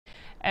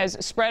As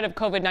spread of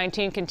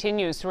COVID-19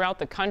 continues throughout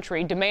the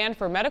country, demand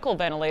for medical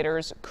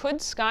ventilators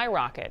could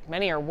skyrocket.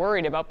 Many are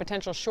worried about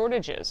potential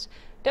shortages.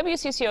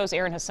 WCCO's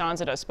Erin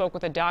Hassanzadeh spoke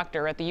with a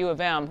doctor at the U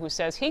of M who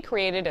says he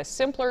created a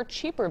simpler,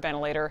 cheaper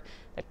ventilator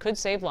that could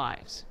save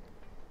lives.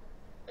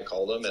 I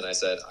called him and I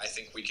said, I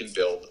think we can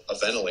build a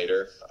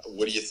ventilator.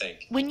 What do you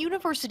think? When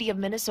University of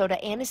Minnesota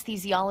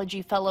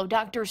anesthesiology fellow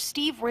Dr.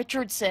 Steve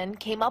Richardson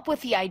came up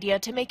with the idea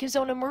to make his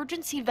own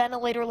emergency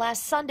ventilator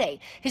last Sunday,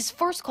 his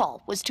first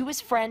call was to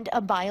his friend,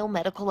 a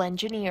biomedical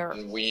engineer.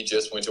 And we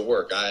just went to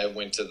work. I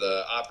went to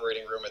the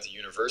operating room at the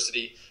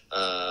university,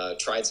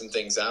 tried some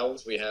things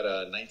out. We had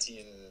a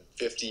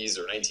 1950s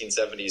or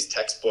 1970s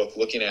textbook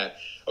looking at,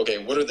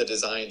 okay, what are the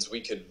designs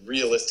we could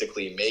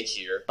realistically make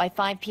here? By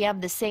 5 p.m.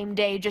 the same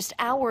day, just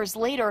hours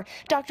later,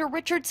 Dr.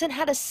 Richardson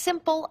had a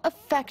simple,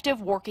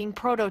 effective working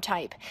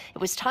prototype. It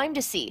was time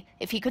to see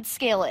if he could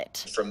scale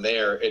it. From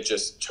there, it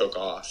just took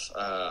off.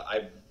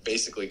 I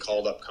basically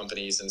called up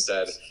companies and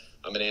said,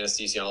 I'm an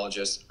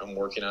anesthesiologist. I'm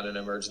working on an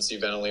emergency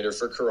ventilator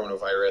for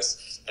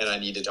coronavirus, and I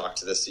need to talk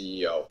to the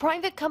CEO.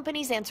 Private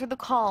companies answered the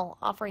call,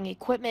 offering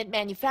equipment,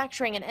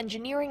 manufacturing, and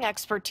engineering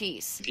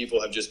expertise. People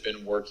have just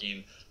been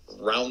working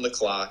round the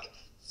clock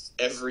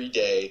every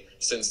day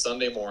since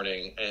Sunday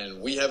morning, and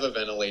we have a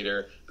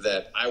ventilator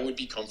that I would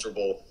be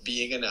comfortable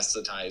being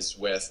anesthetized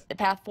with. The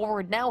path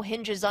forward now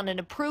hinges on an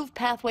approved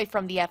pathway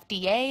from the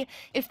FDA.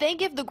 If they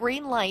give the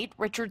green light,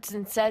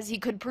 Richardson says he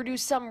could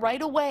produce some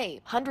right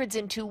away, hundreds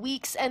in 2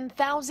 weeks and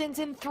thousands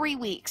in 3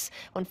 weeks.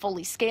 When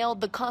fully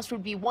scaled, the cost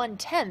would be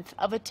 1/10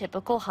 of a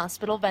typical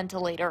hospital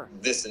ventilator.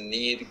 This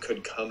need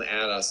could come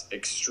at us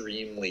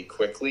extremely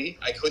quickly.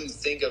 I couldn't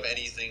think of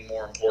anything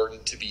more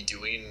important to be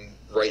doing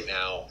right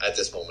now at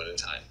this moment in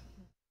time.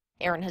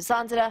 Erin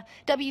Hassanzadeh,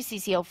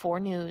 WCCO 4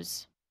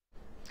 News.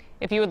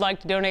 If you would like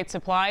to donate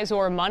supplies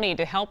or money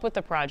to help with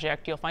the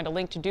project, you'll find a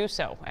link to do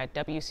so at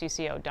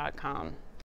WCCO.com.